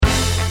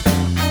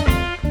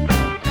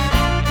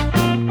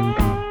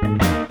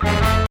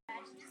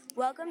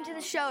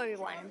the show,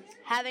 everyone.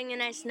 Having a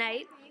nice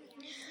night?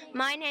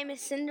 My name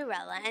is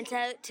Cinderella, and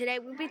today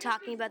we'll be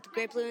talking about the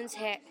great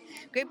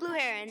blue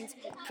herons,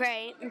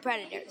 prey, and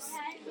predators.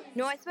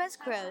 Northwest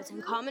crows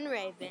and common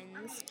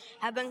ravens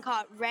have been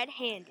caught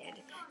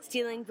red-handed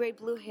stealing great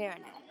blue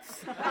heron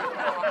eggs.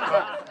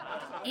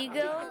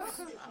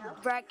 Eagles,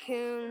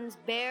 raccoons,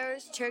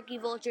 bears, turkey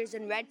vultures,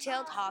 and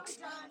red-tailed hawks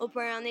will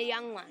prey on the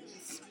young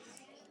ones.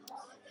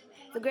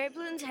 The great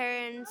blue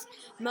herons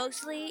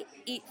mostly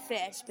eat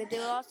fish, but they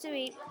will also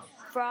eat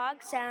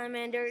frogs,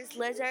 salamanders,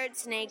 lizards,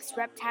 snakes,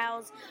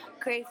 reptiles,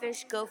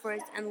 crayfish,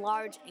 gophers, and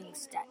large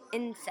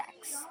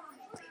insects.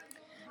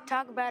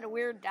 Talk about a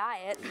weird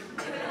diet.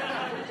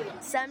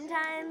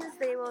 Sometimes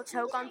they will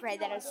choke on prey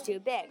that is too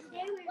big.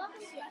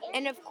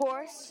 And of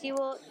course, you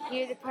will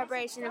hear the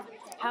preparation of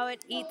how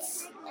it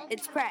eats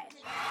its prey.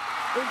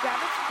 It will grab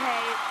its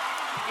prey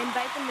and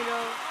bite the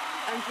middle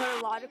and put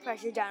a lot of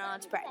pressure down on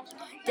its prey.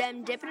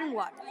 Then dip it in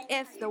water,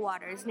 if the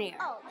water is near.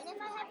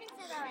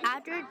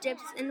 After it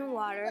dips in the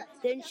water,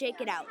 then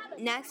shake it out.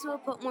 Next, it will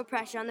put more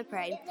pressure on the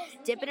prey,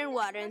 dip it in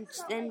water, and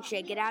then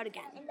shake it out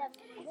again.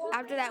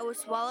 After that, it will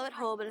swallow it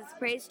whole, but if the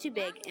prey is too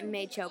big, it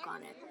may choke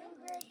on it.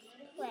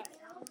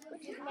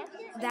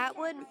 That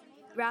would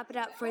wrap it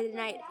up for the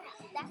night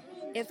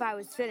if I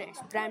was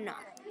finished, but I'm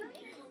not.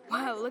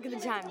 Wow, look at the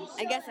time.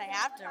 I guess I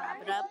have to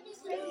wrap it up.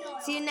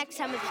 See you next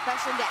time with a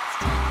special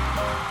guest.